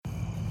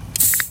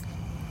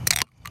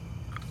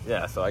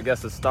Yeah, so I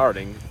guess it's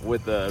starting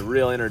with the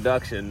real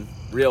introduction,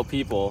 real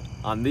people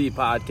on the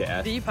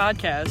podcast. The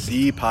podcast.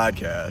 The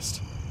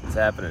podcast. It's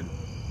happening.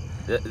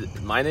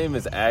 My name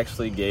is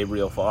actually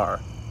Gabriel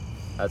Farr.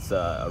 That's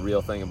a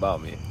real thing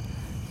about me.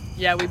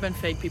 Yeah, we've been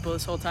fake people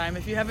this whole time.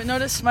 If you haven't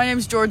noticed, my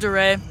name's Jorja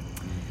Ray,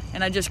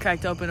 and I just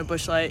cracked open a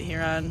Busch Light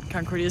here on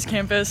Concordia's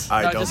campus.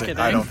 I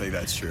don't think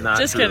that's true.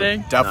 Just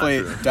kidding.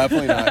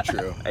 Definitely not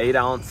true.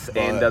 8-ounce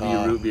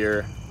A&W root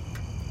beer.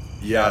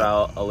 Yeah. Shout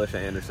out Alicia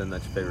Anderson.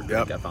 That's your favorite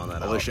drink. I found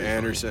that out. Alicia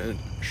Anderson,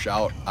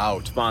 shout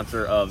out.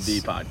 Sponsor of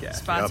the podcast.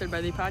 Sponsored by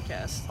the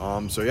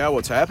podcast. So yeah,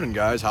 what's happening,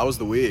 guys? How was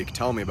the week?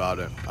 Tell me about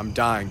it. I'm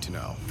dying to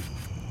know.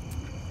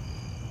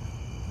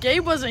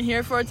 Gabe wasn't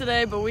here for it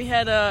today, but we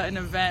had an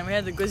event. We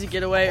had the Glizzy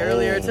Getaway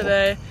earlier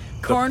today.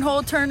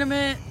 Cornhole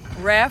tournament,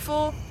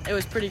 raffle. It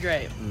was pretty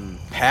great.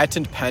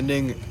 Patent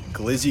pending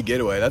Glizzy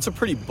Getaway. That's a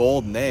pretty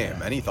bold name.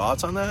 Any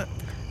thoughts on that?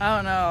 I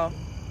don't know.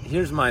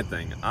 Here's my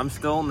thing. I'm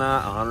still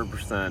not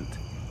 100%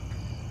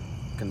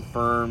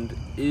 confirmed.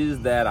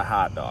 Is that a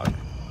hot dog?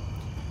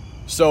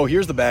 So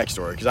here's the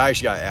backstory, because I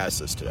actually got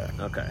asked this today.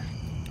 Okay.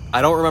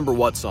 I don't remember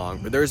what song,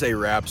 but there's a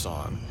rap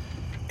song,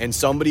 and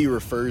somebody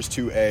refers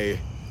to a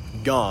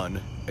gun,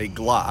 a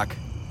Glock,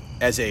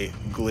 as a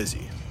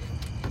glizzy.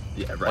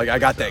 Yeah, right. Like, I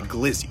got that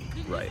glizzy.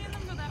 Right.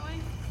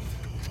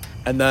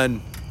 And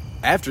then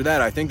after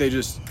that, I think they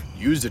just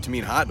used it to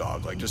mean hot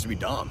dog, like just to be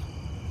dumb.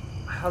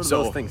 How do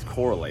those things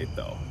correlate,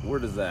 though? Where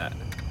does that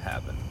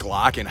happen?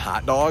 Glock and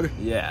hot dog?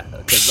 Yeah,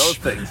 because those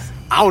things...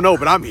 I don't know,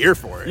 but I'm here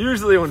for it.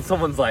 Usually when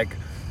someone's like,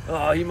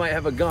 oh, he might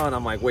have a gun,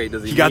 I'm like, wait,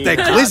 does he got mean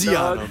that glizzy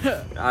on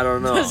him? I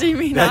don't know. Does he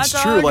mean That's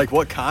hot dog? true. Like,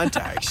 what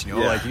context? You know,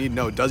 Yeah. like, you need to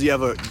know, does he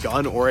have a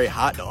gun or a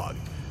hot dog?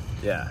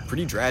 Yeah.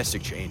 Pretty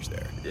drastic change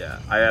there. Yeah.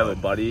 I have a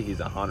buddy, he's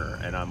a hunter,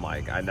 and I'm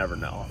like, I never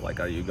know. Like,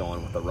 are you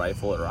going with a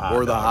rifle or a hot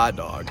dog? Or the hot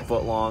dog.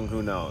 Foot long,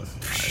 who knows?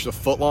 A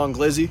foot-long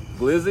glizzy?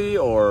 Glizzy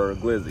or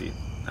glizzy?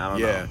 I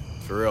don't know. Yeah,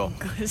 for real.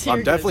 Glizzy I'm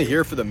or definitely glizzy?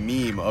 here for the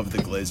meme of the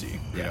glizzy. You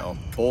Yeah. know,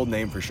 bold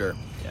name for sure.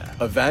 Yeah.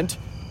 Event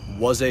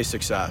was a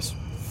success,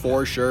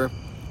 for sure.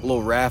 A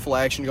little raffle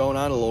action going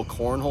on, a little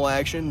cornhole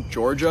action.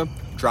 Georgia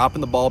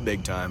dropping the ball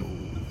big time.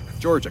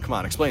 Georgia, come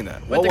on, explain that.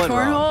 With What the went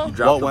cornhole? wrong? You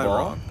dropped What the went ball?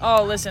 wrong?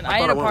 Oh, listen, I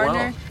had a thought it went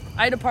partner.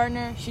 I had a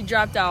partner. She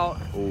dropped out.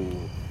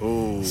 Ooh.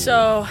 Ooh.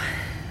 So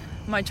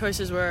my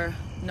choices were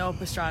Noah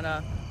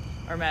Pastrana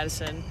or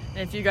Madison.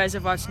 And if you guys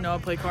have watched Noah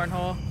play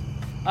cornhole,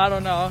 I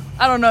don't know.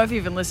 I don't know if he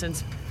even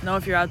listens. Noah,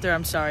 if you're out there,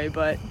 I'm sorry,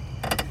 but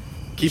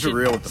keep it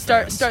real with the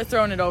fans. start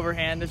throwing it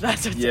overhand if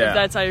that's if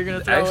that's how you're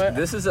gonna throw Actually, it.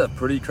 This is a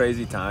pretty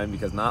crazy time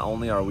because not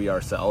only are we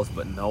ourselves,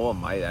 but Noah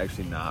might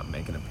actually not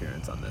make an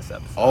appearance on this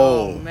episode.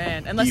 Oh,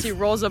 man, unless he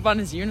rolls up on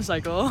his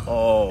unicycle.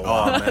 Oh,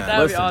 man. That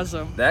would be Listen,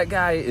 awesome. That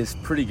guy is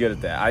pretty good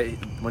at that.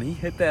 When he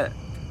hit that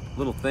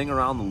little thing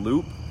around the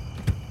loop,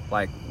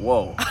 like,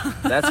 whoa,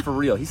 that's for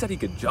real. He said he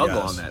could juggle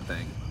Yes. on that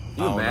thing.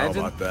 Can I you don't know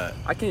imagine? about that.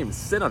 I can't even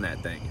sit on that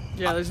thing.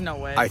 Yeah, there's no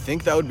way. I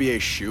think that would be a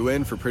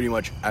shoe-in for pretty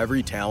much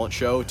every talent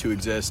show to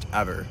exist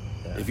ever.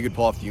 Yeah. If you could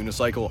pull off the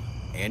unicycle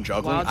and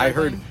juggling. While I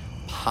heard juggling?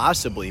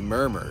 possibly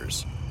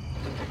murmurs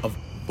of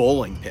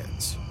bowling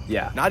pins.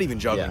 Yeah. Not even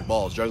juggling Yeah.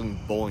 balls, juggling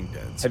bowling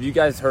pins. Have you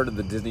guys heard of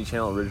the Disney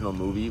Channel original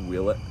movie,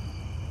 Wheel It?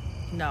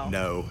 no.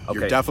 No, Okay.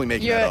 you're definitely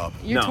making You're, that up.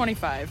 you're No.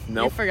 25. You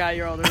Nope. forgot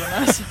you're older than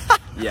us.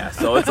 Yeah,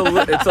 so it's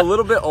a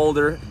little bit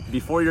older,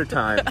 before your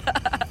time,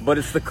 but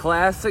it's the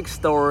classic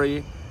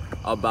story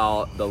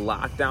about the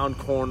lockdown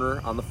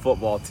corner on the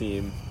football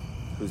team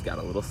who's got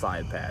a little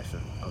side passion,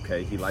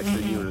 okay? He likes the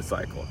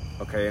unicycle,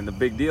 okay? And the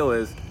big deal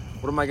is,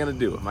 what am I going to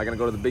do? Am I going to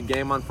go to the big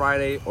game on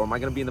Friday, or am I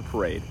going to be in the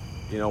parade?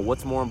 You know,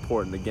 what's more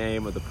important, the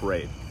game or the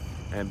parade?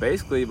 And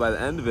basically, by the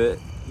end of it,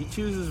 he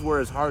chooses where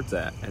his heart's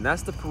at, and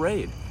that's the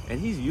parade. And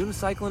he's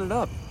unicycling it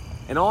up.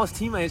 And all his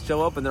teammates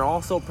show up, and they're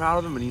all so proud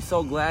of him, and he's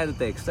so glad that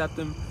they accept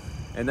him.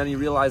 And then he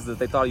realized that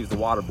they thought he was the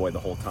water boy the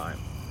whole time.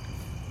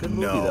 Good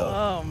movie, No. though.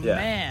 Oh, Yeah.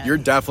 man. You're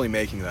definitely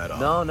making that up.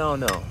 No.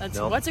 That's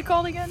no. what's it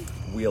called again?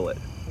 Wheel It.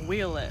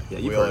 Wheel It. Yeah,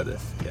 you've Wheel heard It. of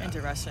this. Yeah,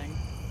 Interesting.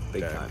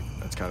 big Dang, time.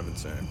 That's kind of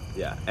insane.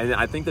 Yeah, and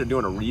I think they're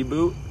doing a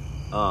reboot,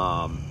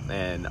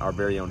 and our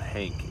very own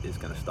Hank is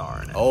going to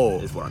star in it. Oh.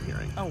 Is what I'm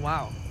hearing. Oh,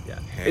 wow. Yeah,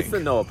 Hank. it's the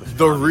Noah Pastrana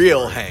The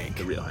real story. Hank.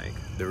 The real Hank.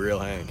 The real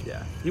Hank.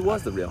 Yeah, he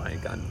was the real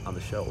Hank on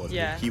the show, wasn't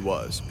Yeah. He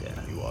was. Yeah.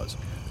 He was.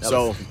 he? That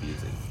So, was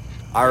confusing.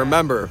 I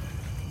remember,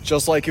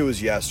 just like it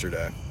was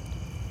yesterday.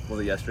 Was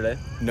it yesterday?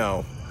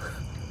 No.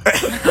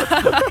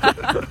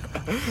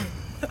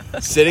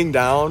 Sitting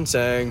down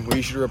saying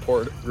we should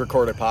record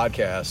a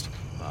podcast,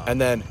 and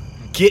then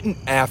getting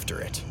after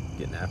it.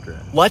 Getting after it.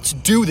 Let's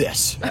do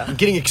this. Yeah. I'm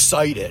getting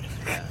excited.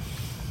 Yeah.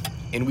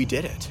 And we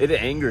did it. It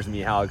angers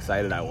me how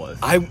excited I was.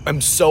 I'm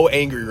so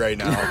angry right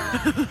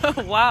now.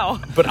 Wow.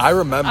 But I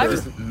remember,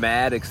 Just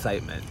mad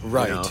excitement. you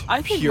right, know?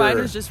 I think pure, mine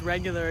was just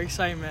regular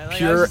excitement. Like, I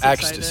pure was just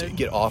ecstasy. excited.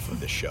 Get off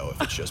of the show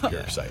if it's just pure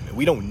Yeah. excitement.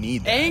 We don't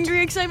need that.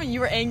 Angry excitement? You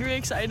were angry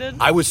excited?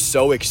 I was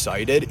so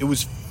excited. It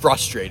was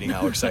frustrating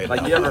how excited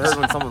Like, I you ever was. heard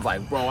when someone's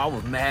like, bro, I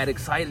was mad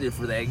excited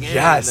for that game?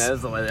 Yes. And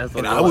that's what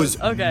And it I was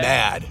Okay.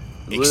 mad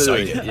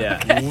Literally, excited.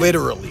 yeah.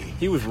 Literally.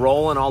 He was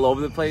rolling all over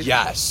the place.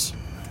 Yes.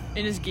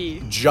 In his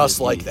gi. Just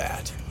like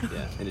that.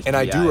 Yeah. And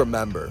I do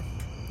remember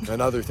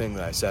another thing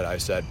that I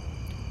said,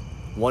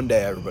 one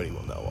day everybody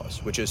will know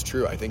us, which is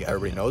true. I think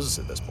everybody knows us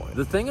at this point.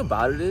 The thing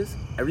about it is,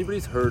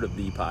 everybody's heard of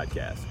the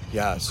podcast.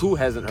 Yes. Who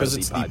hasn't heard of the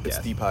Because podcast? it's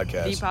the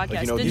podcast. The podcast. Like,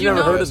 Did You've you never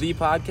know- heard of the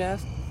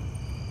podcast?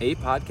 A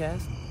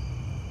podcast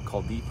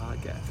called The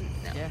Podcast.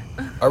 Yeah.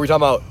 Are we talking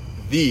about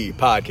the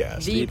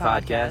podcast? The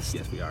podcast.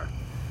 Yes, we are.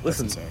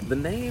 Listen, insane. the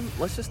name,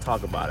 let's just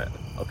talk about it.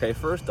 Okay,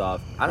 first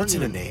off, What's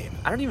in a name?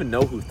 I don't even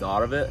know who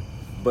thought of it,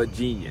 but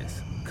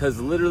genius. Because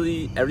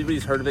literally,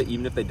 everybody's heard of it,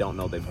 even if they don't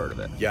know they've heard of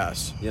it.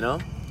 Yes. You know?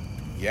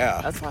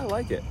 Yeah. That's why I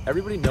like it.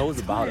 Everybody knows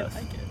about I us.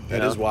 like it.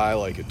 That is why I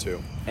like it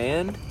too.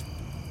 And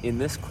in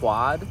this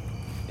quad,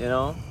 you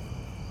know,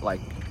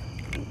 like,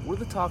 we're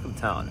the talk of the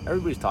town.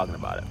 Everybody's talking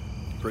about it.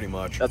 Pretty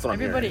much. That's what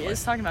Everybody I'm hearing.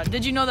 is talking about it.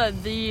 Did you know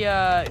that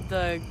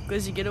the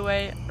Glizzy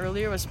Getaway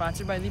earlier was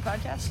sponsored by the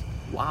podcast?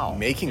 Wow.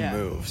 Making Yeah.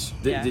 moves.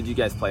 Yeah. Did you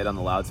guys play it on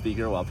the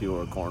loudspeaker while people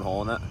were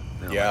cornholing it?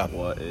 They were Yeah. like,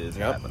 what is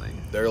Yep. happening?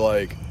 They're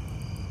like,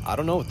 I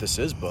don't know what this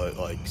is, but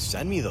like,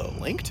 send me the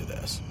link to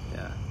this.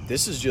 Yeah.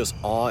 This is just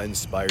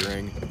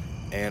awe-inspiring,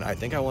 and I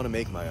think I want to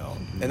make my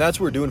own. And that's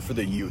what we're doing for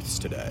the youths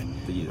today.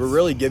 The youths. We're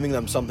really giving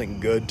them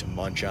something good to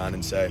munch on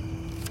and say,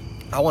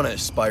 I want to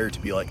aspire to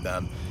be like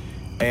them.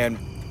 And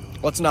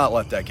let's not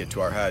let that get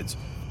to our heads.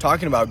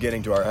 Talking about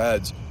getting to our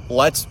heads,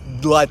 let's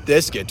let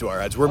this get to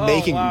our heads. We're Oh,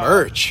 making wow.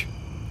 merch.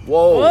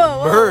 Whoa.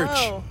 Whoa, merch.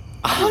 whoa.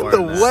 On learned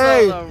the that.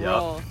 way. Solo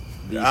roll.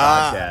 The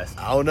podcast.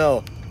 I don't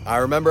know. I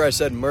remember I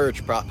said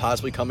merch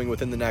possibly coming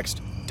within the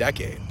next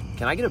decade.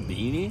 Can I get a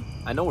beanie?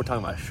 I know we're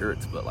talking about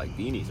shirts, but like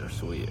beanies are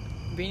sweet.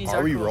 Beanies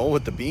Are we cool. rolling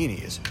with the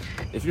beanies?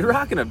 If you're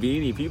rocking a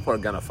beanie, people are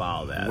gonna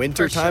follow that.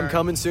 Winter time sure.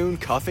 coming soon.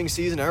 Cuffing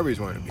season. Everybody's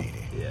wearing a beanie.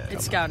 Yeah.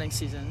 It's scouting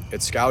season.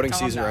 It's scouting Calm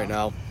season down. right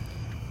now.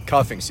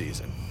 Cuffing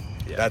season.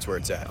 Yeah. That's where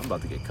it's at. I'm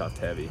about to get cuffed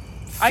heavy.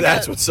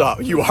 That's what's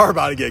up. You are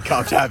about to get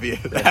cuffed heavy.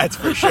 That's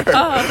for sure.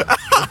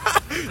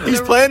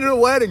 He's planning a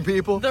wedding,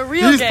 people. The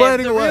real He's Gabe.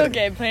 planning The a real wedding.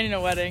 Gabe planning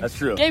a wedding. That's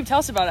true. Gabe, tell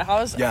us about it.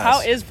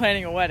 How is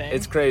planning a wedding?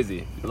 It's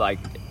crazy. Like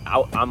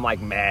I'm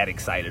like mad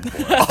excited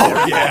for it.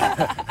 Oh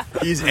yeah,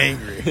 he's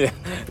angry.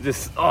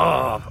 Just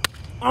I'm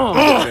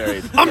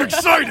married. I'm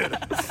excited.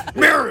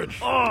 Marriage.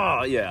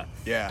 Oh yeah.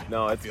 Yeah.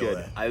 No, I it's feel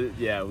good.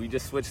 that. We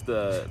just switched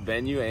the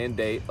venue and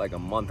date like a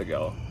month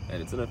ago,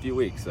 and it's in a few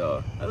weeks,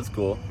 so that was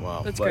cool.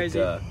 Wow. That's But,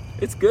 crazy.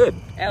 It's good.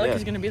 Alec yeah.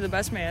 is going to be the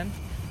best man.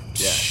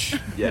 Yeah.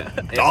 Yeah.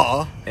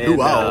 Duh. And,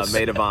 Who else?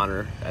 maid of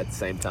honor at the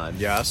same time.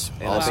 Yes.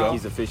 And I Also, think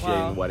he's officiating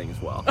Wow. the wedding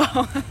as well.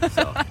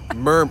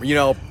 So you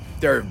know,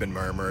 there have been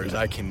murmurs.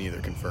 I can neither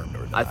confirm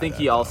nor deny. I think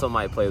that. he also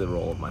might play the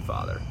role of my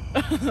father.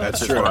 That's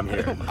That's true. what I'm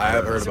hearing. I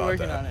have heard He's about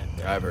working that. on it.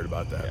 I have heard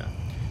about that. Yeah.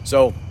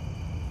 So,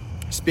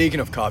 speaking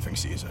of cuffing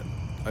season,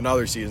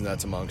 another season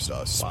that's amongst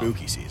us, Wow.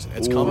 spooky season.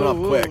 It's Ooh. coming up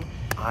Ooh. quick.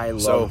 I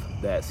love So-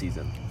 that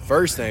season.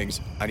 First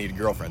things, I need a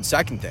girlfriend.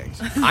 Second things,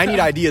 I need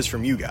ideas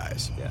from you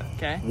guys. Yeah.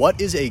 Okay. What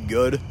is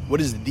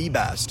the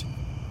best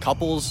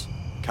couples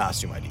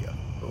costume idea?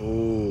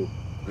 Oh.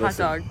 Hot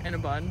dog in a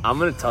bun. I'm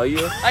gonna tell you,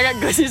 I got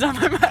glizzies on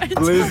my mind.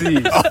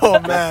 Glizzy. Oh,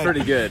 That's man.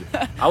 pretty good.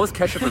 I was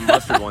ketchup and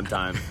mustard one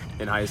time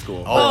in high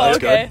school. Oh, that's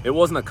okay. good. It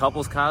wasn't a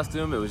couple's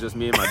costume. It was just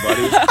me and my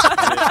buddies.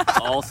 And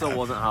it also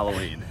wasn't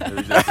Halloween. It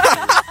was just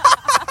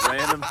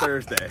random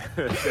Thursday.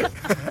 We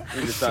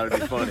just thought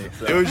it'd be funny.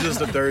 So. It was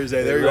just a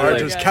Thursday. There you Really are,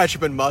 good. just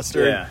ketchup and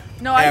mustard. Yeah.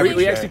 No, I Average think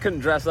We day. actually couldn't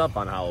dress up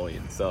on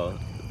Halloween,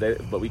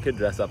 but we could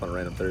dress up on a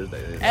random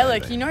Thursday.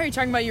 Alec, you know how you're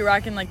talking about you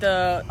rocking like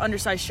the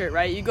undersized shirt,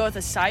 right? You go with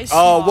a size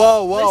Oh,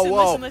 small.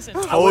 whoa. Listen.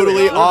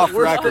 Totally off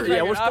we're record.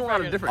 Yeah, we're Off still on a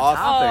record. different Off-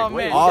 topic. Oh,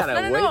 Wait, man. you Off- gotta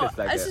No, wait no, a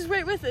second. This is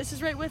right with it. This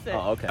is right with it.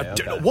 Oh, okay.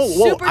 Whoa,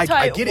 Super I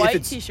tight get it. white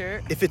if it's,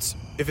 t-shirt. If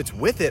it's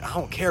with it, I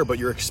don't care. But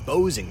you're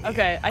exposing me.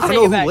 Okay, I don't take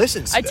know it who back.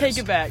 listens to I this. take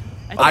it back.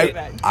 I take it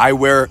back. I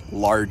wear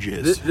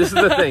larges. This is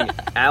the thing.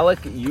 Alec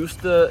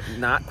used to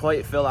not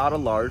quite fill out a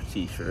large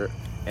T-shirt,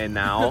 and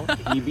now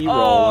he be Oh.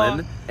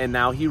 rolling, and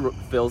now he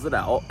fills it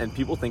out, and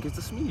people think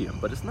it's a medium,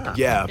 but it's not.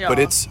 yeah, Yeah. but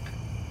it's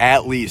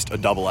at least a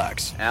double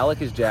X.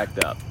 Alec is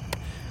jacked up.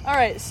 All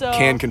right, so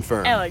Can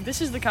confirm. Alec,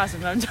 this is the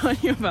costume that I'm telling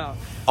you about.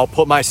 I'll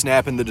put my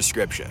snap in the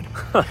description.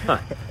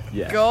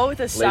 Yeah. Go with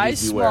a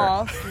size beware.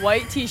 small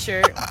white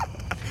T-shirt.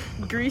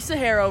 Grease the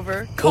hair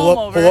over. Pull Comb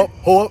up, over.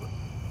 pull up.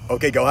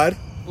 Okay, go ahead.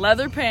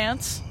 Leather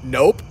pants.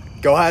 Nope.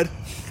 Go ahead.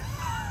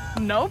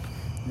 Nope.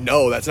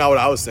 No, that's not what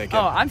I was thinking.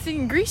 Oh, I'm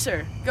thinking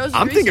greaser. Goes with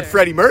I'm greaser. thinking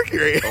Freddie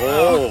Mercury.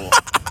 Oh.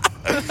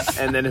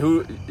 And then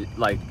who,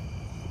 like,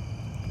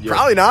 you're-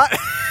 Probably not.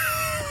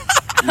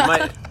 you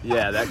might,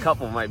 yeah, that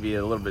couple might be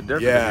a little bit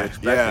different than you're yeah,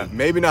 expecting.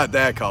 maybe not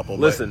that couple.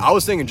 but Listen. I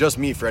was thinking just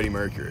me, Freddie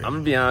Mercury. I'm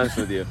gonna be honest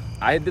with you.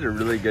 I did a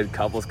really good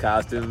couples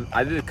costume.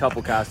 I did a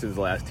couple costumes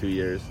the last 2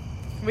 years.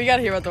 We got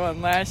to hear about the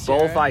one last year.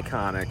 Both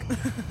iconic,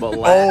 but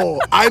Oh,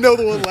 I know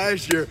the one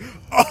last year.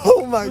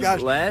 Oh my gosh.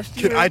 Last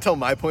year? Can I tell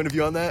my point of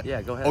view on that?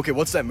 Yeah, go ahead. Okay,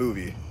 what's that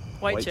movie?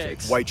 White White chicks.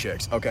 chicks. White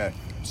Chicks. Okay.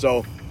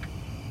 So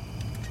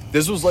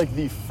this was like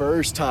the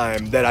first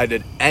time that I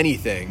did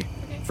anything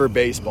for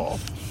baseball.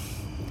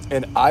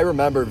 And I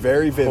remember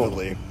very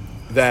vividly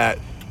that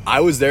I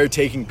was there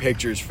taking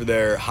pictures for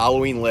their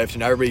Halloween lift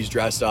and everybody's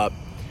dressed up.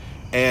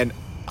 And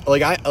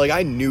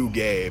I knew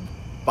Gabe,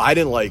 but I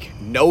didn't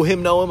know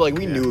him. Like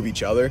we knew of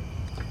each other,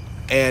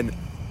 and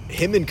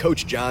him and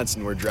Coach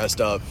Johnson were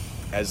dressed up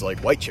as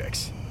white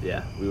chicks.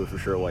 Yeah, we were for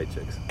sure white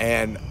chicks.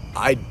 And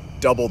I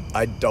double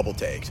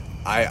taked.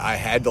 I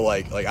had to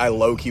I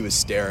low-key was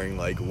staring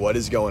what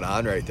is going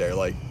on right there?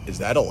 Is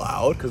that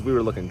allowed? Because we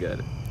were looking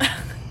good.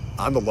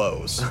 On the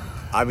lows.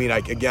 I mean, I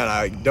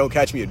don't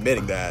catch me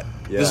admitting that.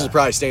 Yeah. This will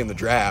probably stay in the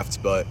drafts,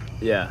 but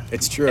yeah,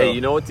 it's true. Hey, you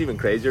know what's even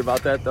crazier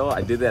about that though?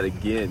 I did that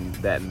again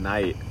that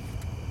night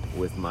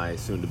with my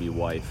soon-to-be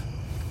wife.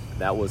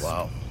 That was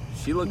wow.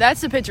 She looked.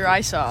 That's the picture I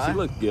saw. She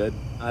looked good.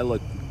 I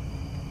looked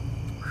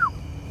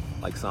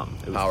like something.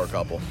 It was, power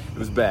couple. It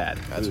was bad.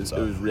 That's it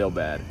was real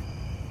bad.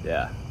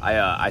 Yeah,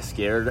 I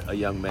scared a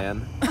young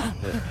man.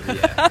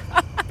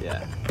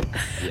 Yeah.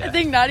 I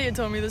think Nadia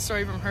told me the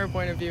story from her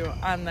point of view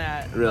on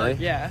that. Really?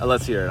 Yeah.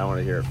 Let's hear it. I want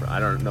to hear it. I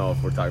don't know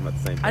if we're talking about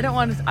the same thing. I don't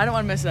want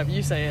to mess it up.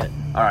 You say it.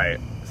 All right.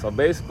 So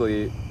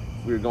basically,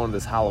 we were going to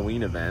this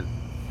Halloween event,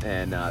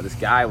 and this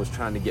guy was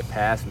trying to get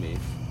past me,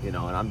 and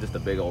I'm just a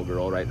big old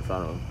girl right in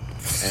front of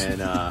him,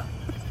 and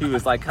he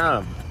was kind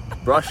of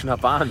brushing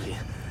up on me,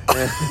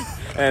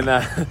 and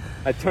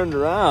I turned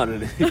around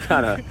and he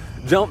kind of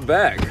jumped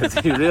back because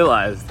he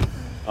realized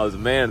I was a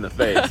man in the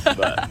face,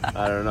 but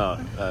I don't know.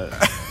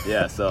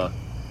 Yeah, so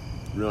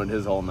ruined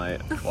his whole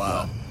night.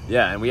 Wow.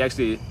 Yeah, and we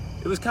actually,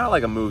 it was kind of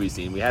like a movie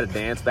scene. We had a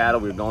dance battle.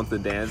 We were going through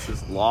the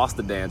dances, lost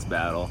the dance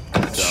battle.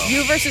 So.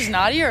 You versus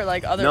Nadia or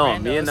other No,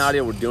 randos? me and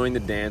Nadia were doing the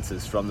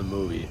dances from the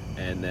movie.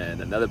 And then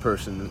another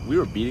person, we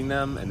were beating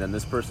them, and then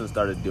this person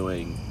started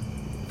doing,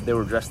 they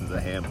were dressed as a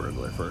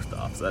Hamburglar first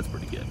off, so that's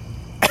pretty good.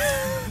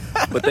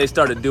 But they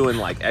started doing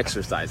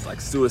exercise,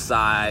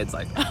 suicides,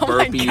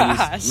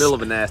 burpees, middle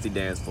of a nasty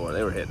dance floor.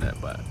 They were hitting it,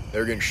 but They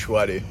were getting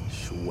sweaty.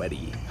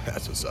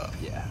 That's what's up.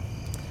 Yeah.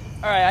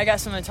 All right, I got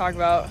something to talk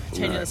about.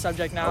 Changing Right. the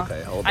subject now.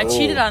 Okay, hold I on.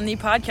 cheated on the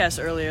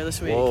podcast earlier this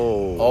week.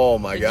 Whoa. Oh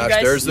my Did you gosh!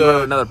 guys- There's You want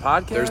the another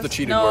podcast? there's the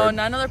cheated No, word.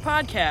 not another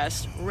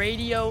podcast.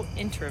 Radio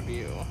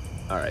interview.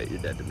 All right, you're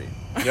dead to me.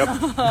 Yep,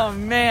 Oh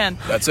man,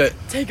 that's it.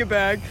 take it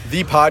back.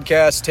 The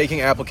podcast,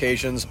 taking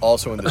applications,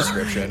 also in the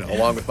description,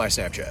 along with my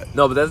Snapchat.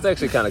 No, but that's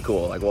actually kind of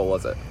cool. What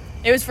was it?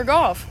 It was for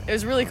golf. It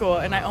was really cool,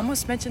 and I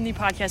almost mentioned the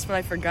podcast, but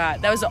I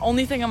forgot. That was the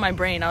only thing on my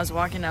brain. I was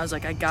walking, and I was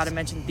like, I gotta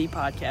mention the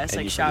podcast.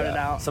 And you Shout forgot. it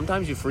out.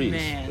 Sometimes you freeze.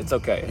 Man. It's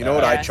okay. You know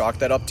what I Yeah. chalked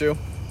that up to?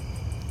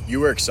 You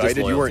were excited.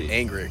 You weren't Disloyalty.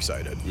 angry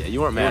excited. Yeah,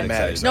 you weren't mad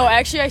excited. No,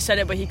 actually, I said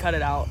it, but he cut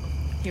it out.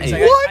 He was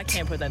Hey, like, what? I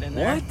can't put that in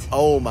there. What?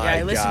 Oh my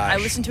Yeah, I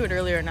gosh! listened to it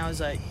earlier, and I was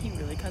like, he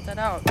really cut that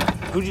out.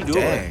 Who'd you do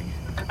it Dang.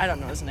 with? I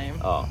don't know his name.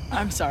 Oh.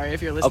 I'm sorry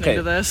if you're listening Okay,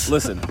 to this.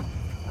 listen.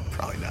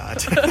 Probably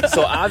not.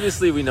 So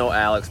obviously we know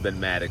Alec's been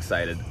mad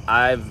excited.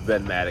 I've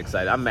been mad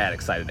excited. I'm mad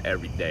excited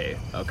every day,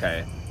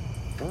 okay?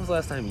 When was the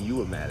last time you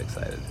were mad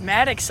excited?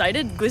 Mad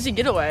excited? Glizzy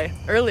Getaway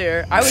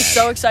earlier. I was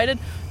so excited.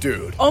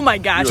 Dude, Oh my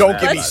gosh. You were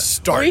don't get me Let's-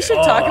 started. We should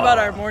talk about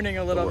our morning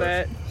a little the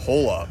bit. worst.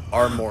 Hold up.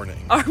 Our morning.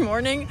 Our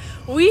morning,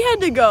 we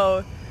had to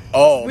go.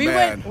 Oh We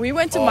man.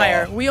 went to Oh.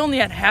 Meijer. We only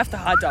had half the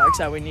hot dogs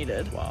that we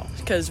needed. Wow.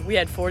 Because we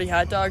had 40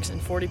 hot dogs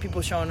and 40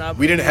 people showing up.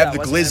 We didn't have the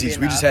That wasn't gonna be glizzies.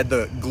 We just enough. had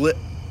the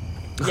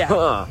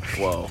Yeah.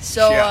 Whoa.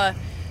 So, Yeah.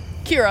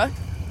 Kira,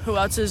 who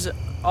else is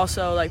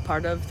also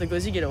part of the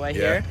Glizzy Getaway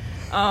here,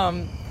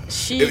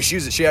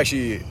 She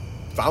actually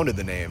founded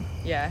the name.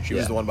 yeah, She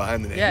was the one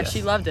behind the name. yeah,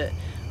 she loved it.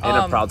 And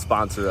a proud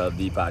sponsor of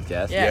the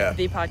podcast. Yeah,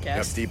 the podcast.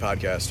 Yep, the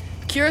podcast.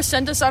 Kira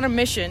sent us on a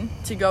mission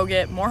to go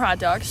get more hot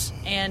dogs,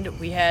 and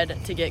we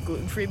had to get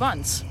gluten-free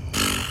buns.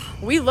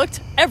 We looked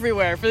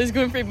everywhere for these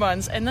gluten-free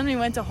buns, and then we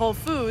went to Whole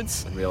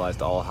Foods. And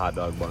realized all hot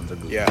dog buns are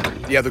gluten Yeah,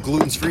 free. yeah. The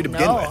gluten's free to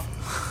begin No. with.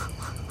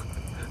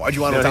 Why'd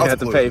you want You it don't without have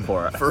the to gluten? pay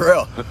for it. For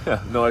real.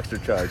 No extra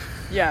charge.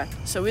 Yeah,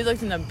 so we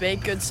looked in the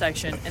baked goods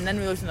section, and then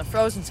we looked in the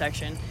frozen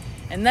section,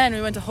 and then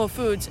we went to Whole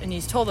Foods, and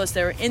he's told us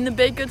they were in the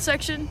baked goods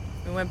section.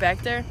 We went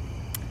back there.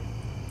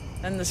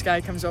 Then this guy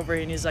comes over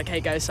and he's like,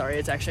 hey guys, sorry,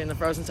 it's actually in the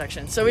frozen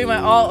section. So we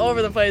went all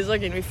over the place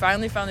looking. We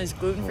finally found these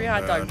gluten-free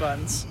hot dog man.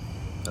 buns.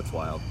 That's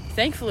wild.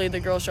 Thankfully, the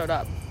girl showed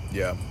up.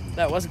 Yeah,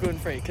 That was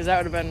gluten-free, because that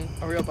would have been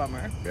a real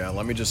bummer. yeah.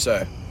 Let me just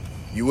say,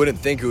 you wouldn't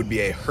think it would be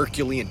a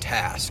Herculean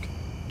task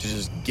to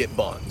just get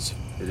buns,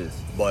 It is.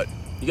 but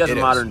You guys it are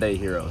is. modern day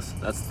heroes.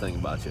 That's the thing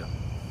about you.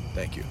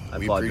 Thank you. I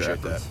We applaud your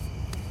appreciate that. efforts.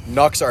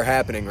 Knucks are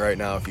happening right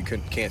now if you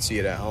can't see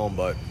it at home,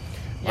 but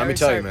Yeah, let me we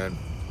tell you, start- man.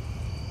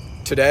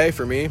 Today,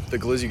 for me, the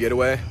Glizzy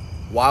Getaway,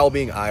 while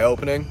being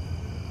eye-opening,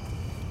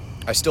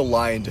 I still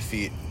lie in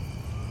defeat.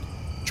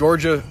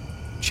 Jorja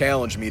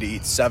challenged me to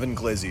eat 7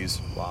 Glizzies,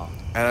 Wow.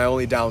 and I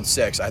only downed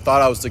 6. I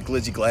thought I was the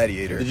Glizzy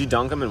Gladiator. Did you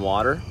dunk them in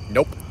water?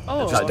 Nope. Oh,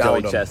 That's how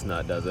downed Joey 'em.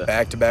 Chestnut does it.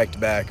 Back to back to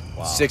back.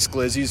 Wow. 6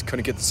 Glizzies,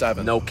 couldn't get the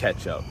 7. No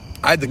ketchup.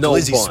 I had the no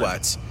Glizzy bun.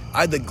 sweats.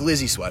 I had the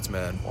Glizzy sweats,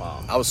 man.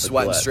 Wow. I was The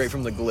sweating glitz. straight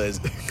from the glizz.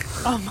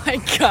 oh my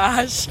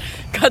gosh.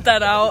 Cut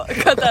that out.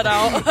 Cut that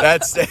out.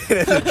 That's staying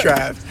in the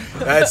draft.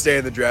 I'd stay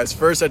in the dress.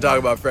 First I talk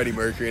about Freddie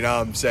Mercury.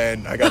 Now I'm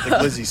saying I got the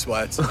Glizzy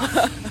sweats.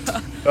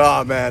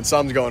 Oh, man.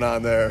 Something's going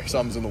on there.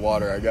 Something's in the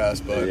water, I guess.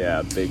 But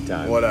Yeah, big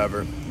time.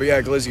 whatever. But,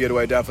 yeah, Glizzy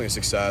Getaway, definitely a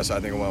success.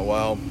 I think it went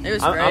well. It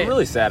was I'm great.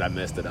 really sad I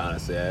missed it,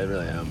 honestly. I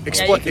really am.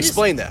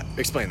 Explain that.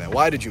 Explain that.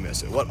 Why did you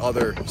miss it? What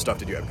other stuff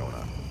did you have going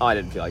on? Oh, I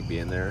didn't feel like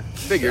being there.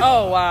 Figured.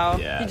 Oh, wow.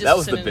 Yeah, He just that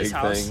was the sitting in his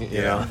big house. thing.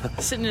 Yeah.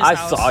 Sitting in his I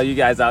house. saw you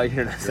guys out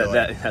here and I said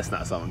Really? that's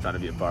not something I'm trying to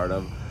be a part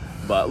of.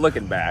 But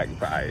looking back,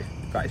 probably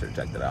should have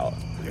checked it out.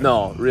 Yeah.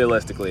 No,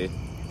 realistically,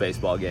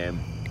 baseball game,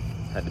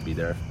 had to be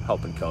there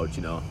helping coach.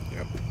 Yep.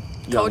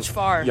 Coach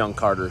Farr. Young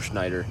Carter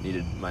Schneider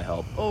needed my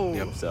help. Oh,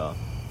 Yep. So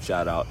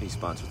shout out, he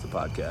sponsors the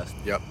podcast.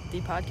 Yep.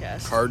 the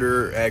podcast.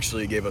 Carter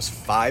actually gave us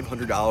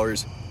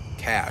 $500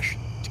 cash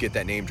to get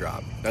that name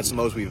drop. That's the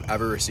most we've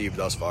ever received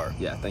thus far.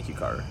 Yeah, thank you,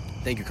 Carter.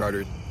 Thank you,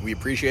 Carter. We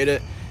appreciate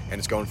it, and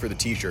it's going for the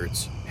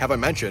T-shirts. Have I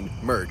mentioned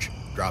merch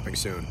dropping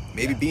soon?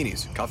 Maybe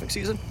beanies. Cuffing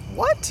season?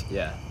 What?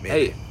 Yeah.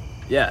 Maybe. Hey,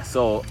 yeah.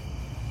 So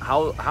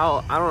how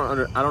I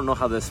don't know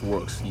how this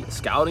works.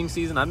 Scouting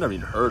season? I've never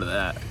even heard of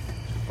that.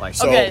 Like,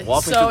 Okay,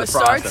 walk me so through it the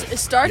starts. process. It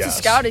starts Yes.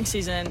 the scouting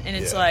season, and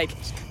it's Yeah. like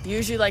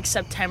usually like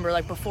September,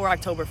 like before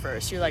October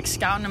 1st. You're like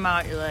scouting them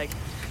out. You're like,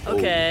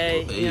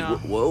 okay, Whoa, you know,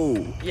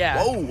 whoa,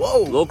 yeah. Whoa.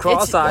 little It's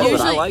cross-eyed, but I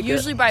usually like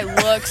usually it. by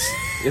looks.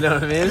 You know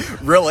what I mean?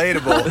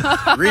 Relatable.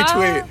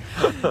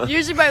 Retweet.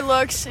 Usually by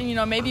looks,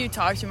 and maybe you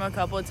talk to him a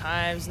couple of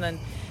times, and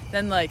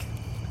then like,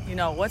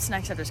 what's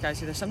next after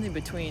scouting? There's something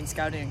between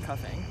scouting and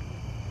cuffing.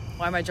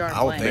 Why am I drawing a I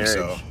don't blank? think so.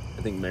 Marriage.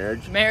 I think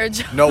marriage.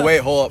 Marriage. No,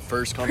 wait, hold up.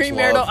 First comes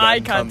Premarital love, eye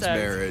then comes contact.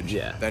 marriage,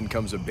 Yeah. then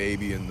comes a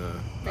baby in the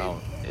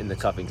In the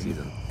cuffing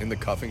season. in the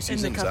cuffing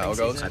season. Is that cuffing how it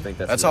goes? season. I think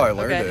that's That's what how I it is.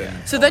 learned Okay.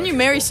 it. So then you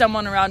marry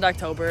someone around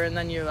October, and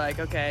then you're like,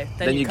 okay.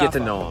 Then you get cuff to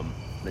them. know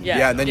them. Yeah.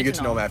 Yeah, and then you get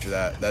to know him after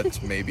that.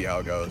 That's maybe how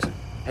it goes.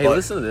 Hey, But-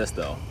 listen to this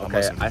though. I'm Okay,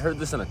 listening. I heard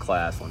this in a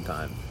class one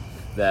time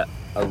that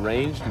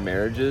arranged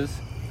marriages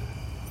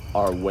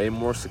are way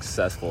more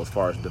successful as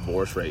far as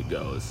divorce rate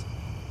goes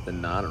than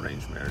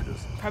non-arranged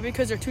marriages. Probably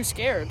because they're too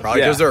scared.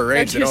 Probably Yeah. because they're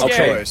arranged. They They're don't too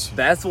have scared. choice.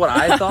 That's what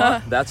I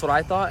thought. That's what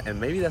I thought, and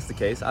maybe that's the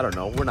case. I don't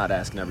know. We're not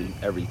asking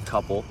every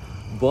couple,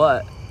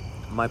 but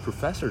my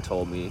professor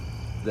told me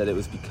that it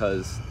was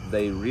because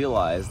they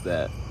realized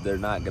that they're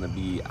not going to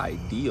be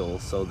ideal,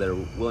 so they're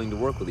willing to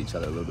work with each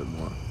other a little bit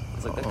more. I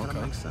was like, that kind of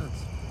Okay. makes sense.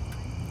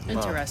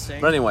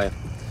 Interesting. But anyway,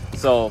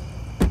 so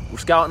we're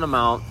scouting them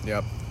out,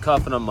 Yep.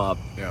 cuffing them up.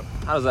 Yep.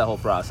 How does that whole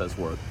process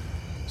work?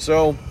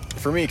 So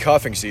for me,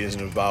 cuffing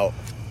season is about,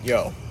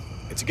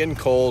 it's getting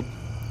cold.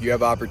 You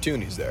have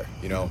opportunities there.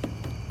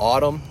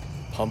 Autumn,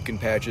 pumpkin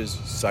patches,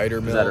 cider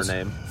Is mills. that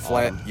her name?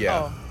 Flat. Autumn? Yeah.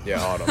 Oh. Yeah,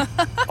 Autumn.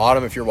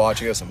 Autumn, if you're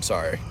watching this, I'm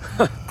sorry.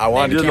 I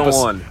wanted to You're keep the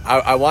us. one.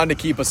 I wanted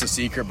to keep us a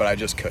secret, but I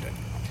just couldn't.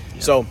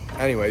 So,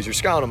 anyways, you're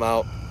scouting them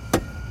out.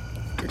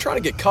 You're trying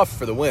to get cuffed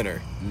for the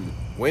winter.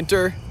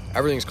 Winter,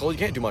 everything's cold. You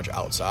can't do much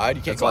outside.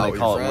 You can't That's go why out they with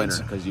call your it friends.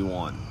 winter, because you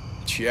won.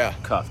 Yeah,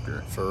 Cuffed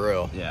her. for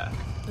real. Yeah.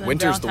 And then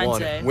Winter's the Valentine's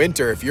one. Day.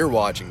 Winter, if you're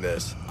watching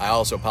this, I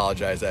also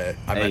apologize that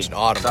I Hey, mentioned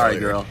autumn sorry,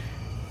 earlier. girl.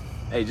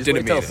 Hey, just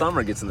Didn't wait till mean it.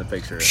 summer gets in the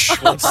picture.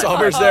 When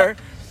summer's there,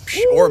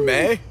 or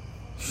May,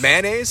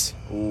 mayonnaise.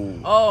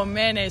 Ooh. Oh,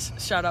 mayonnaise.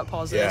 Shout out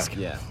Paul Yeah. Zisk.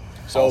 Yeah.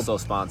 So- Also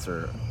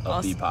sponsor of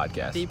Also- the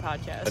podcast. The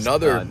podcast.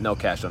 Another, No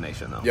cash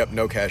donation though. yep,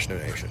 no cash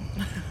donation.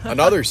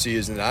 Another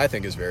season that I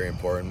think is very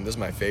important. This is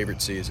my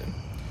favorite season.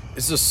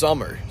 It's the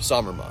summer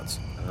months.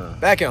 Uh-huh.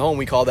 Back at home,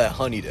 we call that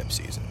honey dip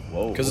season.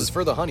 Whoa. Because it's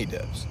for the honey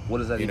dips. What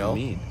does that You even know,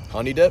 mean?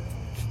 honey dip,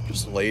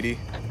 just lady,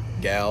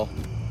 gal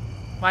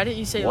Why didn't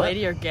you say What?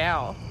 lady or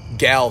gal?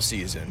 gal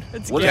season.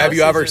 It's What- gal Have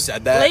you ever season.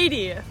 said that?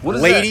 Lady. What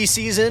is lady that?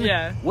 season?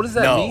 Yeah. What does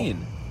that No.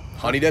 mean?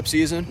 Honey dip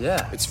season?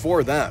 Yeah. It's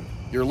for them.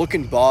 You're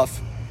looking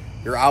buff.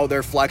 You're out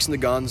there flexing the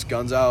guns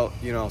out,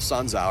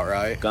 sun's out,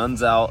 right?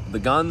 Guns out. The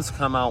guns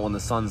come out when the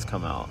suns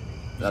come out.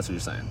 That's what you're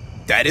saying.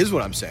 That is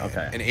what I'm saying.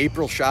 Okay. And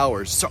April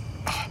showers.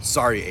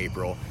 Sorry,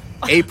 April.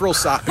 April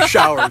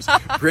showers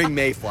bring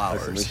Mayflowers.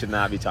 Listen, we should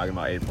not be talking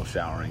about April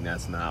showering.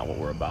 That's not what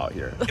we're about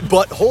here.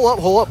 But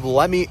hold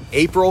up.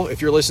 April,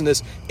 if you're listening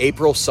to this,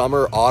 April,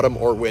 summer, autumn,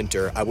 or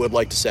winter, I would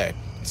like to say,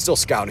 it's still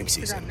scouting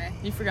season.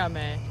 You forgot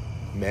May.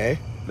 May?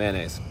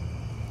 Mayonnaise.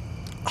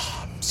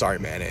 Sorry,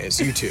 mayonnaise.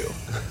 You too.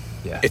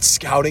 Yeah. It's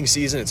scouting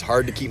season. It's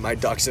hard to keep my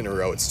ducks in a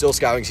row. It's still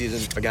scouting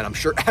season. Again, I'm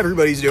sure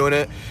everybody's doing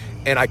it.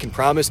 And I can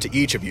promise to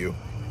each of you,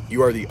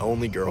 you are the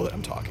only girl that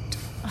I'm talking to.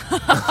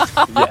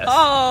 Yes.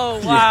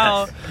 Oh,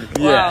 wow. Yes. Wow.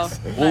 Yes.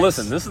 Well, Nice.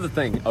 listen, this is the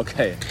thing.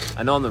 Okay,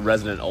 I know I'm the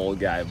resident old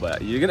guy,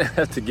 but you're going to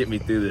have to get me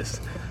through this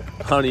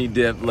honey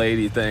dip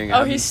lady thing.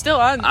 Oh, he's still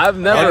on. I've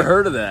never Honey-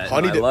 heard of that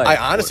Honey in my dip. life. I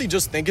honestly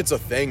just think it's a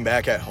thing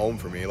back at home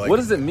for me. Like, What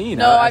does it mean?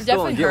 No, I I've still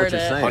don't definitely get what heard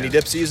you're it. saying. honey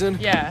dip season?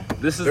 Yeah.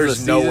 This is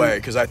There's the no season- way,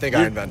 because I think I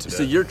you're- invented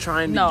So it. you're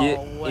trying to No get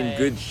way. in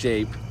good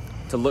shape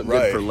to look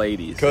Right. good for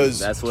ladies. 'Cause-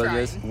 That's what it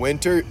is?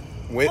 Winter.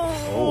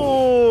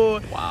 Oh.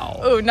 Wow.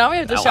 Oh, now we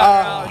have to That shower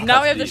was- out.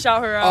 Now we have to deep.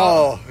 shower out.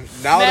 Oh,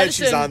 now that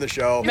she's on the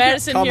show,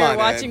 Madison come here on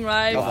watching in.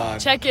 live. Come on.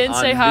 Check in,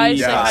 On say hi, the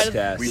say hi to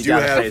podcast, We you do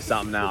gotta have- say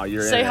something now.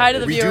 You're say in hi it. to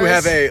the We viewers. do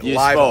have a You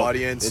live spoke.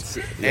 audience,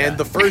 Yeah. and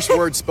the first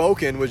word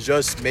spoken was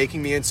just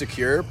making me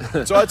insecure.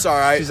 So that's all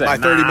right. She said, My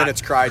 30 "Nah."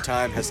 minutes cry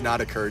time has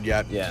not occurred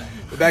yet. Yeah.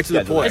 But back to the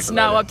Schedule point. It's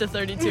now up to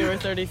 32 or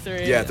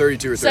 33. Yeah,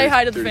 32 or 30, Say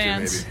hi to the 32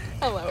 fans. maybe.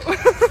 Hello.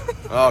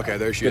 Oh, okay,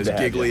 there she Good is, to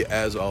have giggly you.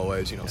 as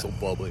always. So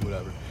bubbly,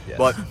 whatever. Yes.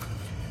 But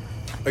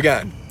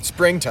again,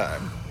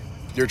 springtime.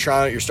 You're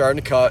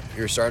starting to cut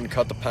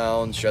the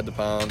pounds, shed the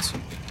pounds,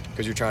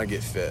 because you're trying to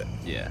get fit.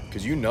 Yeah.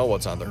 Because you know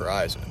what's on the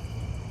horizon.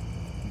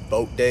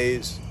 Boat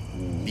days,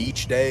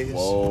 beach days.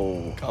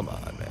 Whoa. Come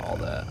on, man. All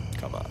that.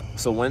 Come on.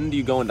 So when do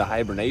you go into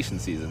hibernation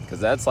season? Because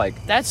that's like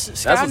That's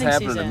what's scouting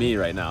happening season. to me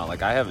right now.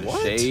 Like I haven't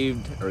What?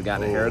 shaved or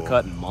gotten a Oh.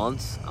 haircut in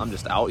months. I'm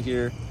just out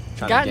here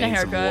trying Gotten to a gain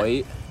some haircut.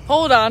 weight.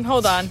 Hold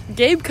on.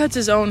 Gabe cuts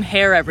his own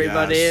hair,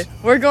 everybody. Yes.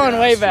 We're going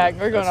way Yes. back.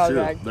 We're going That's all the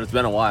true, way back. but it's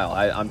been a while.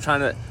 I'm trying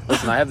to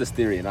listen. I have this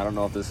theory, and I don't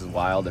know if this is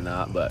wild or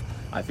not, but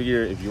I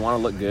figure if you want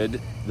to look good,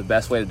 the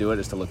best way to do it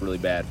is to look really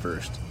bad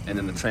first, and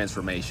then the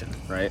transformation,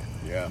 right?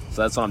 Yeah.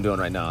 So that's what I'm doing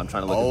right now. I'm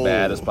trying to look as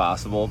bad as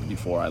possible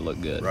before I look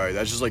good. Right.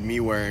 That's just like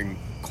me wearing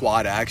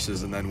quad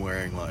X's and then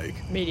wearing like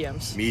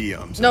Mediums.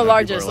 mediums. No, And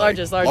then people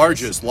larges, are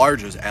larges.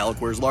 Larges.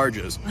 Alec wears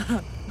larges.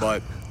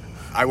 But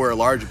I wear a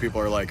large and people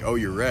are like, oh,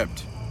 you're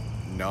ripped.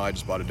 No, I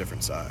just bought a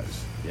different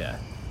size. Yeah,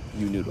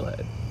 you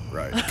noodlehead.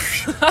 Right.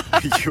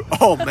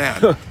 Oh,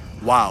 man.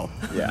 Wow.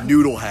 Yeah.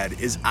 Noodlehead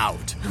is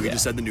out. We Yeah.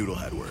 just said the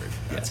noodlehead word.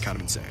 That's Yes. kind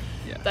of insane.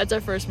 Yeah. That's our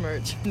first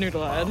merch.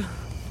 Noodlehead.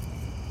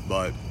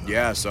 But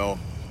yeah, so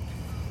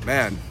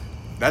man,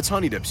 that's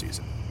honey dip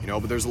season.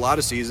 But there's a lot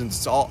of seasons.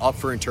 It's all up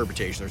for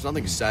interpretation. There's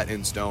nothing set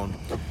in stone.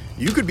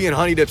 You could be in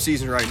honey dip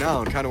season right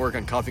now and kind of work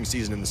on cuffing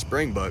season in the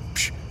spring, but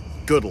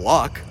good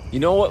luck. You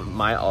know what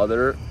my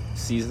other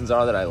seasons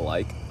are that I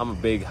like? I'm a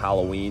big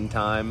Halloween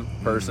time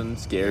person,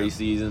 scary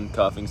season,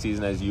 cuffing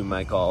season as you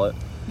might call it.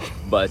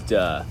 But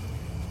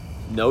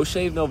no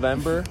shave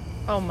November,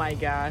 Oh my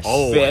gosh.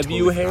 Oh, I totally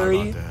forgot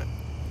February. about that.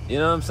 you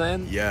know what I'm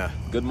saying? Yeah,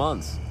 Good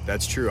months.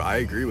 that's true. I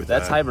agree with that.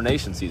 That's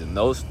hibernation season.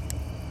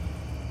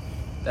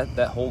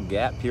 That whole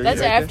gap period. That's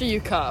right after you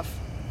cuff.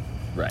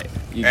 there. Right.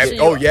 You And- get-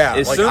 oh yeah,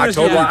 As like soon as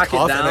you October lock it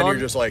cuff, and then down, you're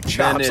just like then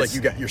chops, it's-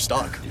 like you're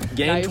stuck. Now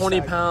gain you're 20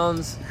 stuck.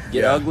 pounds,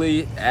 get Yeah.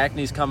 ugly,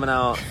 acne's coming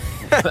out.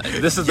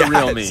 This is the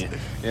real me.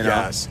 You know.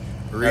 Yes.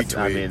 Retweet. That's,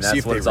 I mean, See that's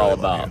if what they it's all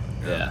really love about.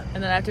 you. Yeah.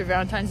 And then after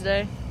Valentine's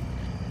Day,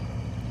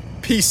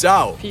 Peace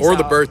out. Peace or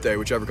the out. birthday,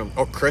 whichever comes.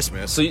 Or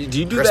Christmas. So do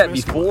you do Christmas? that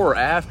before or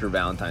after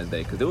Valentine's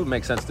Day? Because it would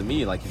make sense to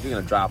me. Like if you're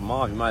gonna drop them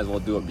off, you might as well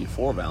do it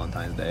before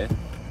Valentine's Day.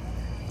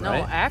 no,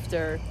 Right?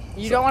 after.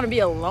 You don't want to be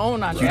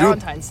alone on You do?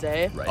 Valentine's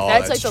Day. Right. Oh,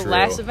 That's like that's the true.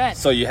 last event.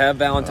 So you have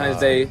Valentine's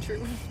Day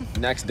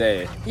next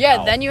day. Yeah,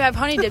 out. then you have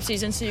honey dip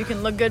season, so you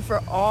can look good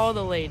for all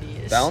the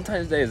ladies.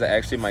 Valentine's Day is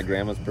actually my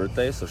grandma's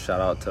birthday, so shout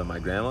out to my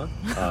grandma,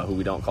 who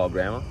we don't call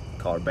grandma,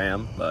 call her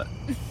Bam, but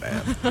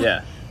Bam.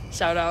 yeah,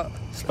 Shout out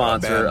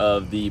sponsor Bam.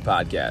 of the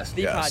podcast.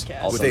 the Yes.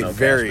 podcast. Also With a no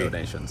very- cash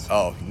donations.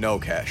 Oh, no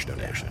cash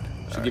donation.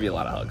 She'll give you a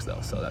lot of hugs though,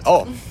 so that's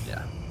Oh,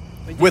 yeah,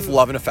 We with do-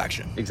 love and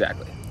affection,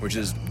 exactly. which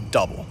is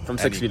double. From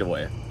 6 feet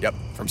away, Yep,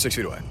 from 6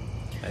 feet away.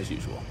 as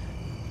usual.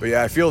 But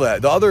yeah, I feel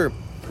that. The other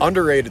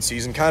underrated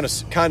season, kind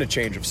of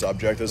change of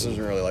subject. This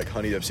isn't really like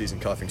honey dip season,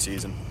 cuffing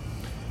season.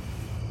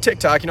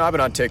 TikTok, I've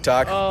been on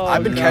TikTok. Oh,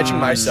 I've been catching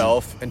God.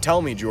 myself, and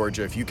tell me,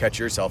 Georgia, if you catch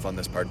yourself on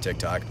this part of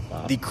TikTok,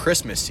 Wow. the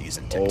Christmas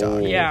season TikTok. Oh.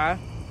 Yeah.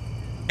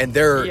 And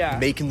they're Yeah.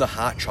 making the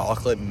hot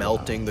chocolate,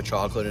 melting the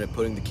chocolate in it,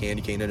 putting the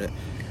candy cane in it,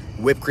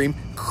 whipped cream.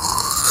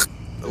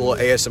 A little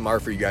ASMR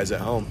for you guys at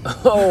home.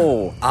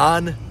 Oh,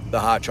 On the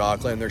hot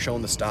chocolate, and they're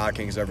showing the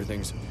stockings,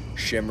 everything's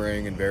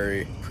shimmering and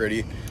very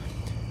pretty.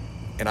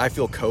 And I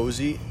feel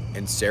cozy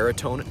and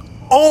serotonin.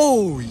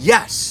 Oh,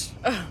 yes!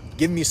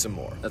 Give me some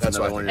more. That's what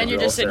another I one of think. And you're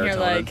girl just sitting here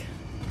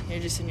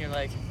serotonin.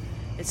 like,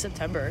 it's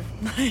September.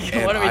 Like,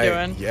 And what are we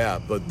doing? Yeah,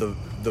 but the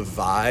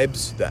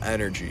vibes, the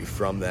energy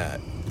from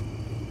that.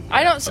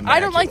 I don't celebrate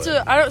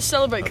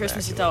Immaculate.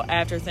 Christmas until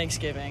after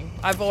Thanksgiving.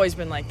 I've always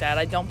been like that.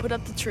 I don't put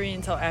up the tree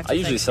until after I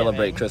usually Thanksgiving.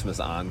 celebrate Christmas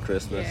on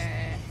Christmas.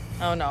 Yeah.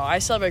 Oh no, I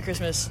celebrate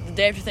Christmas the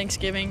day after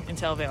Thanksgiving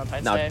until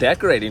Valentine's Now Day.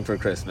 decorating for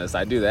Christmas,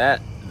 I do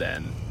that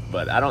then,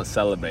 but I don't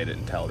celebrate it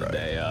until the Right.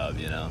 day of.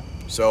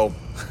 So,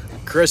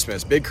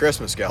 Christmas, big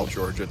Christmas gal,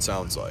 Georgia, it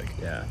sounds like.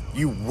 Yeah.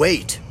 You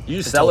wait. You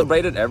until-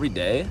 celebrate it every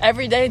day.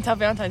 Every day until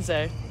Valentine's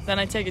Day. Then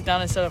I take it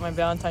down and set up my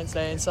Valentine's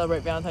Day and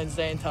celebrate Valentine's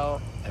Day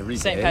until Every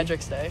St. day?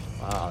 Patrick's Day.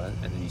 Wow,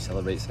 and then you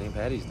celebrate St.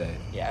 Patty's Day.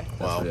 Yeah. That's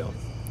Wow. real.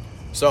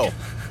 So,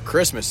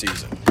 Christmas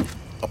season,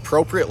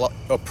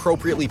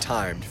 appropriately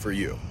timed for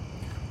you.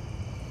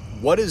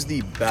 What is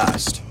the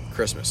best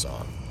Christmas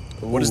song?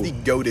 What is Ooh. the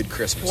goated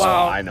Christmas Wow.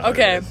 song? I know. what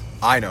Okay. it is.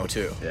 I know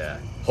too. Yeah.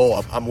 Hold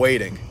up, I'm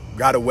waiting.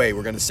 Gotta wait.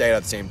 We're gonna say it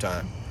at the same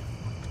time.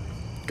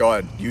 Go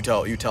ahead. You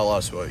tell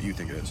us what you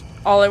think it is.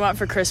 All I Want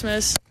for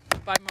Christmas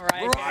by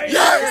Mariah Carey.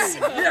 Yes!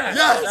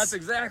 Yes! That's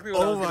exactly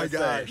what I Oh was my going to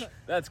gosh. say.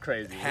 That's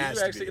crazy. Has Were to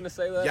you actually be. going to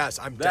say that? Yes,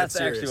 I'm dead That's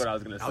serious. actually what I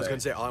was going to say. I was gonna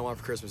say All I Want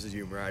for Christmas Is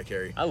You, Mariah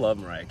Carey. I love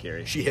Mariah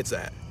Carey. She hits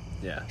that.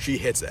 Yeah. She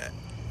hits that.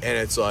 and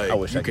it's like I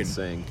wish you I can could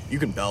sing. You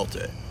can belt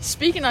it.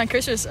 Speaking on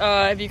Christmas,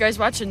 have you guys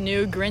watched a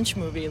new Grinch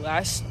movie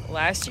last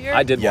year?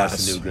 I did Yes. watch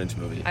the new Grinch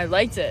movie. I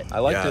liked it. I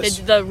liked Yes.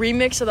 it. The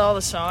remix of all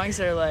the songs,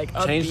 they're like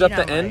Changed upbeat, up the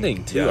I'm like-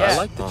 ending too. Yes. I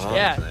liked the change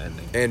Yeah. in the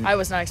ending. And I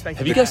was not expecting.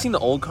 Have you guys seen the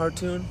old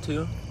cartoon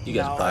too? You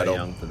guys No. are I probably don't-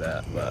 young for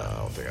that. no, But I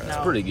don't think I No. know.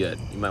 it's pretty good.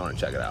 You might want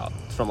to check it out.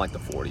 It's from like the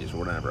 40s or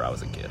whenever I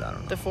was a kid. I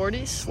don't know. the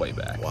 40s? It's way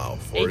back. Wow,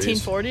 40s.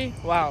 1840?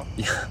 Wow.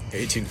 Yeah.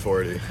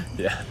 1840.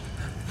 Yeah.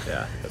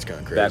 Yeah. That's kind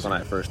of crazy. Back when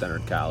I first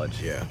entered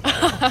college. Yeah.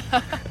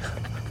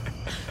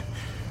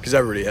 Because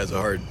everybody has a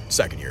hard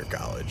second year of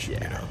college.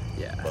 Yeah. You know.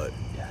 Yeah. But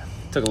Yeah.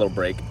 Took a little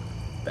break.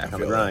 Back I on the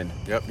feel grind.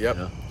 that. Yep.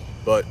 You know?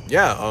 But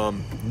yeah,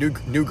 new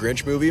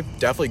Grinch movie,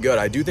 definitely good.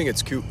 I do think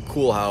it's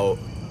cool how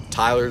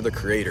Tyler, the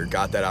creator,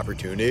 got that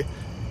opportunity.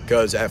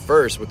 Because at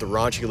first, with the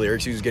raunchy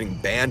lyrics, he was getting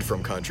banned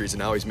from countries, and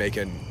now he's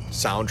making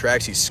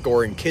soundtracks. He's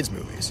scoring kids'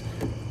 movies.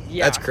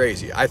 Yeah. That's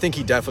crazy. I think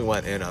he definitely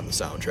went in on the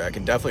soundtrack,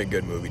 and definitely a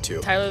good movie too.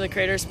 Tyler, the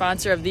creator,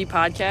 sponsor of the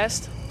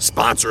podcast.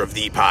 Sponsor of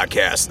the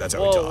podcast. That's how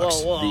he Whoa,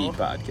 talks. whoa, whoa. The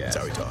podcast. That's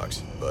how he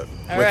talks. But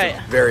All with right.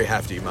 a very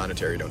hefty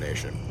monetary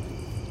donation.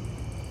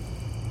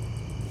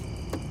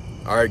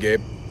 All right,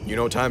 Gabe. You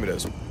know what time it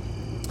is.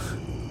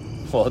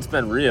 Well, it's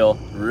been real,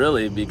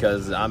 really,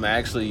 because I'm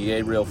actually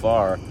Gabriel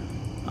Farr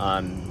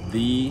on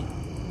the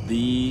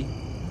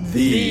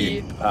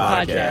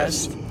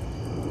podcast.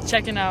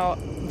 Checking out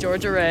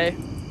Jorja Ray.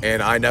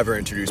 And I never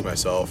introduced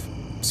myself,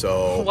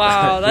 so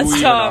Wow, Who that's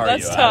even tough. are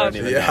That's you? I tough. don't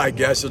even- yeah, I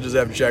guess you'll just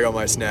have to check out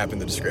my snap in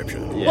the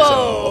description. Yeah. Whoa.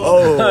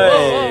 Oh,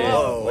 Hey,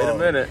 whoa, wait a whoa.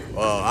 minute.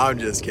 Well, I'm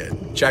just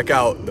kidding. Check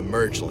out the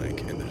merch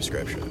link in the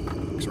description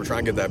because we're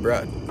trying to get that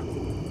bread.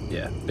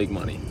 Yeah, big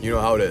money. You know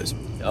how it is.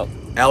 Yep.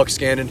 Alec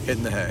Escandon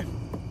hitting the hay.